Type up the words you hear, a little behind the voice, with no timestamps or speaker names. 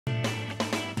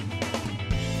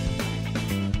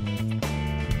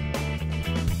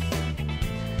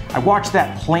I watched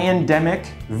that Plandemic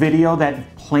video,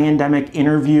 that Plandemic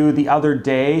interview the other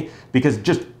day, because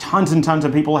just tons and tons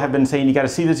of people have been saying, you gotta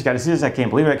see this, you gotta see this, I can't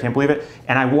believe it, I can't believe it.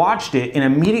 And I watched it and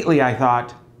immediately I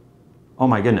thought, oh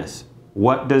my goodness,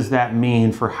 what does that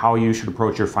mean for how you should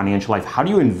approach your financial life? How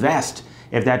do you invest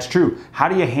if that's true? How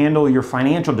do you handle your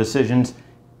financial decisions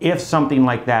if something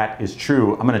like that is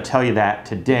true? I'm gonna tell you that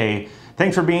today.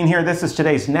 Thanks for being here. This is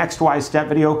today's Next Wise Step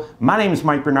video. My name is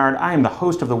Mike Bernard. I am the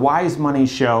host of the Wise Money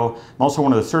Show. I'm also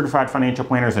one of the certified financial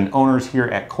planners and owners here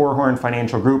at Korhorn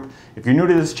Financial Group. If you're new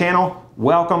to this channel,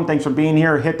 welcome. Thanks for being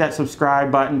here. Hit that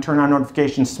subscribe button, turn on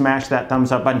notifications, smash that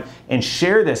thumbs up button, and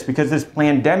share this because this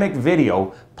Plandemic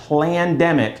video,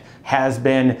 Plandemic, has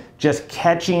been just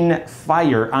catching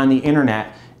fire on the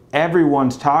internet.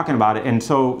 Everyone's talking about it, and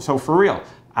so for real.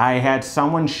 I had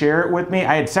someone share it with me.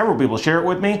 I had several people share it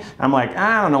with me. I'm like,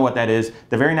 I don't know what that is.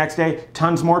 The very next day,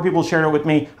 tons more people shared it with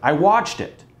me. I watched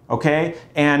it, okay?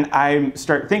 And I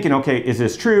start thinking, okay, is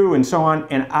this true? And so on.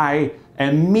 And I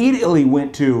immediately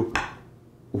went to,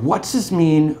 what's this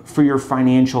mean for your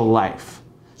financial life?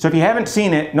 So if you haven't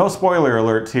seen it, no spoiler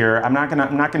alerts here. I'm not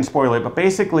gonna spoil it, but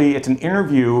basically it's an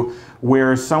interview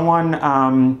where someone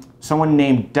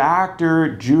named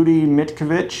Dr. Judy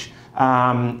Mikovits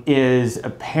is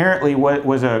apparently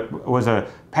was a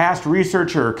past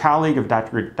researcher or colleague of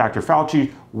Dr.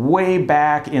 Fauci way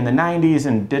back in the 90s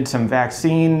and did some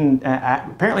vaccine,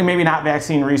 apparently maybe not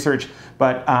vaccine research,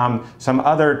 but some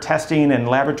other testing and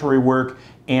laboratory work.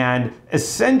 And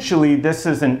essentially this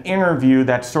is an interview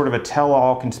that's sort of a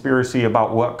tell-all conspiracy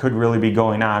about what could really be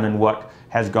going on and what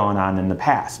has gone on in the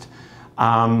past.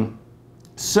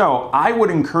 So I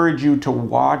would encourage you to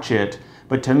watch it.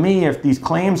 But to me, if these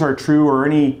claims are true or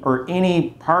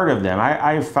any part of them,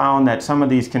 I've found that some of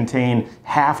these contain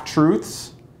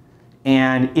half-truths.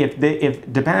 And if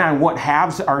depending on what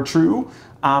halves are true,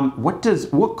 what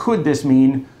could this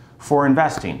mean for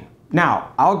investing?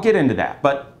 Now, I'll get into that.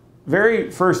 But very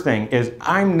first thing is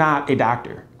I'm not a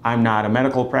doctor. I'm not a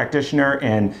medical practitioner,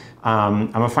 and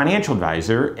I'm a financial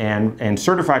advisor and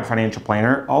certified financial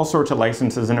planner, all sorts of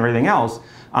licenses and everything else.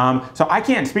 So I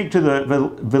can't speak to the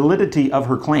validity of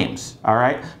her claims, all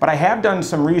right? But I have done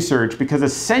some research because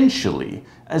essentially,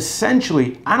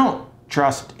 I don't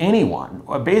trust anyone.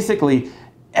 Basically,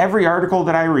 every article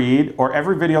that I read or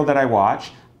every video that I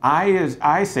watch,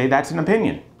 I say that's an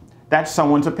opinion. That's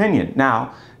someone's opinion.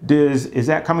 Now, is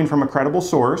that coming from a credible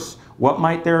source? What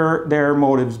might their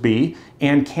motives be?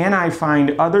 And can I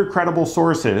find other credible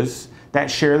sources that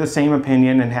share the same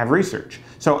opinion and have research?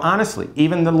 So honestly,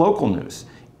 even the local news,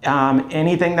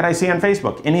 anything that I see on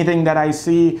Facebook, anything that I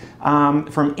see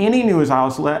from any news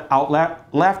outlet,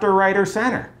 left or right or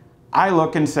center, I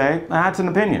look and say, that's an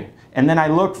opinion. And then I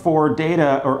look for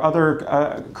data or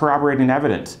other corroborating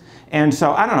evidence. And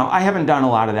so, I don't know, I haven't done a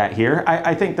lot of that here.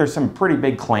 I think there's some pretty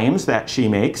big claims that she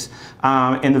makes.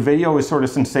 And the video is sort of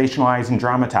sensationalized and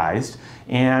dramatized.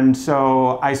 And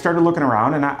so I started looking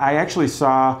around and I actually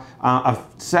saw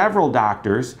several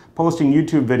doctors posting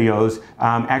YouTube videos,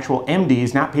 actual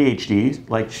MDs, not PhDs,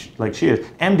 like she is,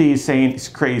 MDs saying it's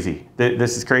crazy,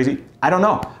 this is crazy. I don't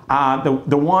know.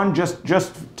 The one, just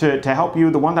to help you,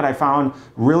 the one that I found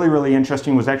really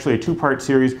interesting was actually a two-part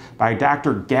series by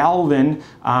Dr. Galvin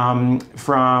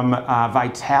from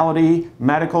Vitality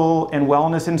Medical and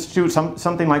Wellness Institute,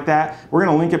 something like that. We're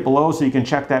gonna link it below so you can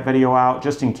check that video out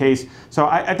just in case. So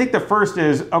I think the first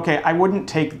is, okay, I wouldn't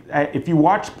take, if you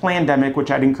watch Plandemic, which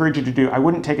I'd encourage you to do, I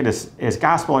wouldn't take it as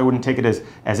gospel, I wouldn't take it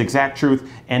as exact truth.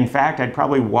 In fact, I'd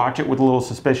probably watch it with a little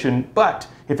suspicion, but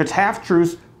if it's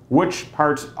half-truths, which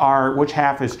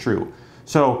half is true?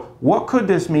 So what could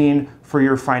this mean for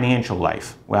your financial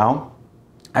life? Well,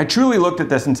 I truly looked at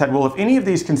this and said, well, if any of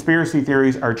these conspiracy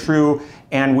theories are true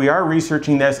and we are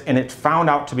researching this and it's found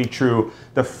out to be true,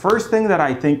 the first thing that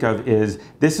I think of is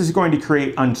this is going to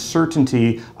create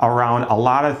uncertainty around a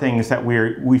lot of things that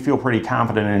we feel pretty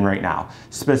confident in right now.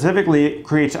 Specifically, it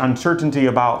creates uncertainty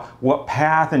about what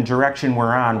path and direction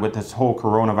we're on with this whole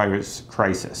coronavirus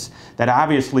crisis. That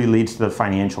obviously leads to the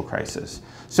financial crisis.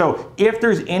 So if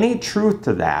there's any truth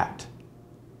to that,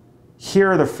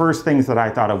 here are the first things that I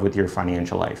thought of with your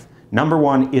financial life. Number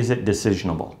one, is it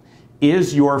decisionable?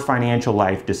 Is your financial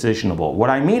life decisionable? What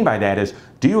I mean by that is,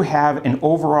 do you have an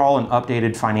overall and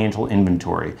updated financial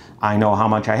inventory? I know how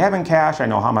much I have in cash, I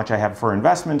know how much I have for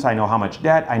investments, I know how much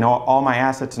debt, I know all my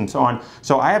assets and so on.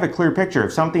 So I have a clear picture.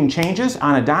 If something changes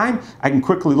on a dime, I can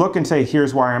quickly look and say,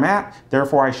 here's where I'm at,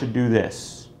 therefore I should do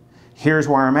this. Here's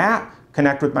where I'm at,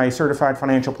 connect with my certified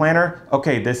financial planner.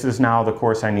 Okay, this is now the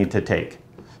course I need to take.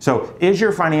 So is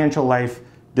your financial life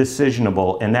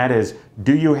decisionable, and that is,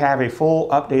 do you have a full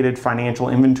updated financial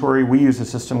inventory? We use a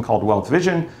system called Wealth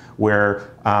Vision,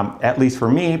 where at least for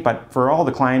me, but for all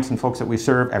the clients and folks that we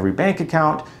serve, every bank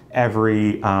account,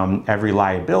 every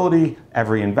liability,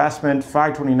 every investment,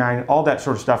 529, all that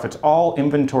sort of stuff, it's all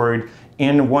inventoried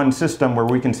in one system where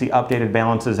we can see updated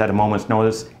balances at a moment's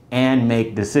notice and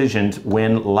make decisions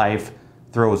when life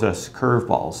throws us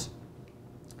curveballs.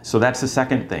 So that's the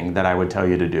second thing that I would tell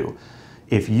you to do.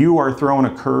 If you are thrown a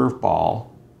curveball,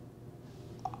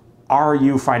 are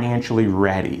you financially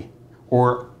ready?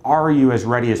 Or are you as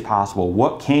ready as possible?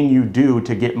 What can you do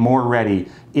to get more ready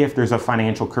if there's a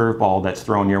financial curveball that's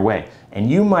thrown your way? And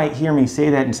you might hear me say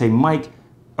that and say, Mike,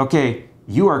 okay,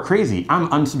 you are crazy. I'm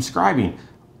unsubscribing.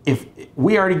 If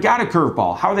we already got a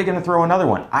curveball, how are they going to throw another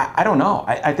one? I don't know.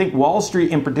 I think Wall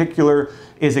Street in particular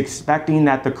is expecting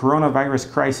that the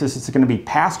coronavirus crisis is going to be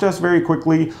past us very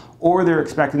quickly, or they're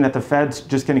expecting that the Fed's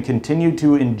just going to continue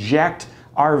to inject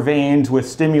our veins with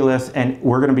stimulus and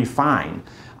we're going to be fine.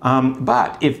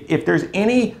 But if there's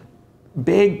any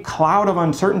big cloud of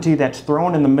uncertainty that's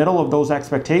thrown in the middle of those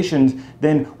expectations,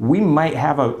 then we might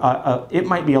have it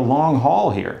might be a long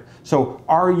haul here. So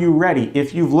are you ready?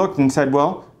 If you've looked and said,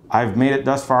 well, I've made it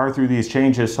thus far through these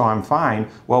changes, so I'm fine.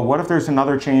 Well, what if there's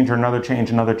another change or another change,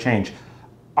 another change?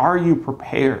 Are you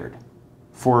prepared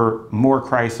for more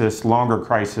crisis, longer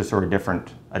crisis, or a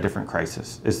different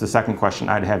crisis? Is the second question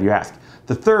I'd have you ask.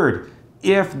 The third,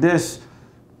 if this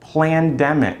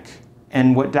Plandemic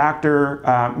and what Dr.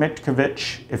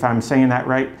 Mikovits, if I'm saying that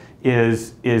right,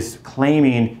 is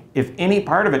claiming, if any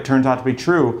part of it turns out to be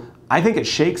true, I think it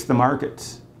shakes the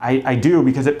markets. I do,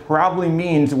 because it probably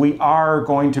means we are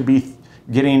going to be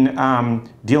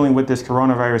dealing with this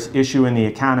coronavirus issue in the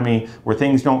economy where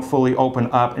things don't fully open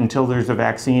up until there's a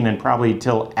vaccine, and probably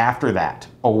till after that,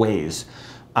 a ways.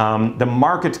 The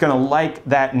market's going to like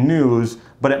that news,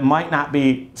 but it might not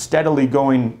be steadily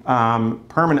going,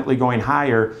 permanently going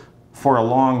higher for a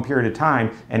long period of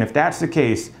time. And if that's the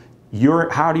case,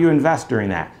 how do you invest during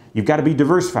that? You've got to be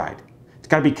diversified. It's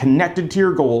got to be connected to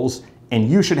your goals, and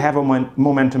you should have a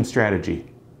momentum strategy.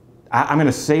 I'm going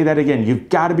to say that again. You've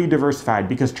got to be diversified,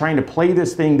 because trying to play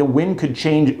this thing, the wind could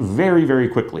change very, very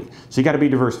quickly. So you got to be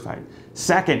diversified.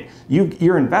 Second,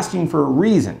 you're investing for a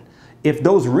reason. If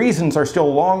those reasons are still a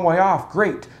long way off,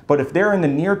 great. But if they're in the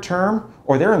near term,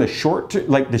 or they're in the short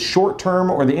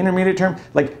term or the intermediate term,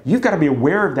 you've got to be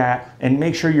aware of that and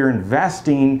make sure you're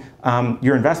investing,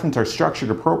 your investments are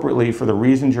structured appropriately for the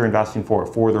reasons you're investing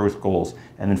for those goals.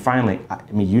 And then finally,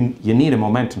 you need a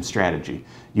momentum strategy.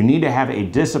 You need to have a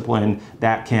discipline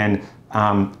that can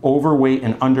overweight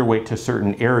and underweight to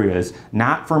certain areas,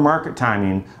 not for market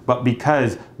timing, but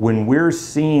because when we're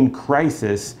seeing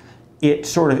crisis, it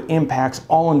sort of impacts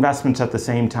all investments at the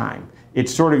same time.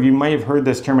 It's sort of, you may have heard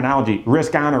this terminology,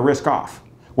 risk on or risk off.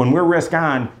 When we're risk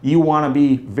on, you want to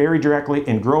be very directly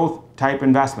in growth type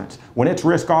investments. When it's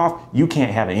risk off, you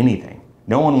can't have anything.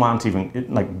 No one wants even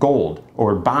like gold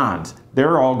or bonds.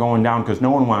 They're all going down because no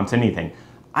one wants anything.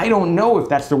 I don't know if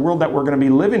that's the world that we're going to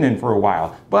be living in for a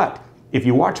while, but if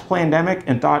you watch Plandemic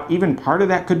and thought even part of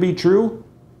that could be true,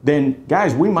 then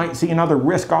guys, we might see another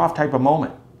risk off type of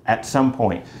moment at some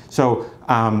point. So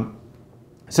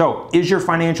is your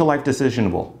financial life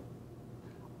decisionable?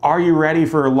 Are you ready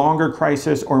for a longer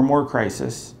crisis or more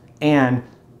crisis? And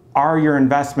are your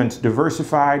investments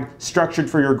diversified, structured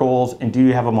for your goals, and do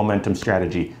you have a momentum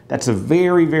strategy? That's a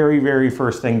very, very, very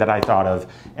first thing that I thought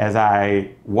of as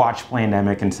I watched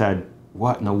Plandemic and said,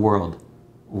 what in the world?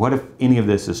 What if any of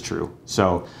this is true?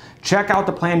 So check out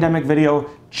the Plandemic video.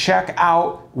 Check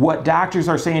out what doctors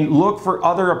are saying. Look for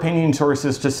other opinion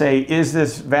sources to say, is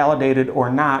this validated or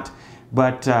not?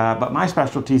 But my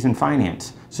specialty is in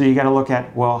finance. So you got to look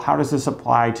at, well, how does this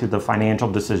apply to the financial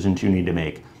decisions you need to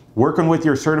make? Working with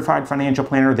your certified financial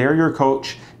planner, they're your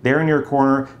coach, they're in your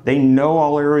corner, they know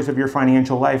all areas of your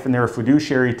financial life, and they're a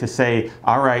fiduciary to say,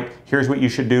 all right, here's what you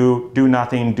should do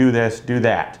nothing, do this, do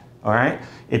that. All right?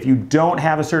 If you don't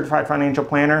have a certified financial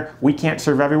planner, we can't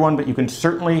serve everyone, but you can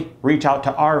certainly reach out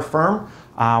to our firm.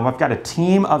 I've got a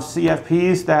team of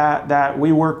CFPs that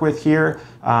we work with here,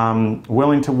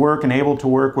 willing to work and able to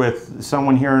work with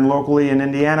someone here locally in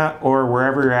Indiana or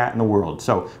wherever you're at in the world.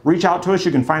 So reach out to us.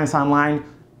 You can find us online,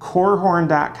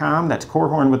 corehorn.com. That's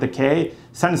Corehorn with a K.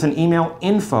 Send us an email,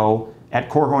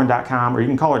 info@corehorn.com, or you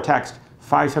can call or text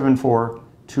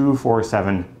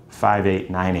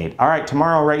 574-247-5898. All right,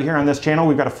 tomorrow right here on this channel,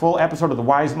 we've got a full episode of the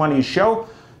Wise Money Show.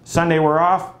 Sunday we're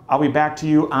off. I'll be back to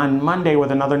you on Monday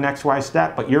with another Next Wise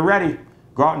Step, but you're ready.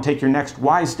 Go out and take your next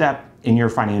wise step in your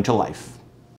financial life.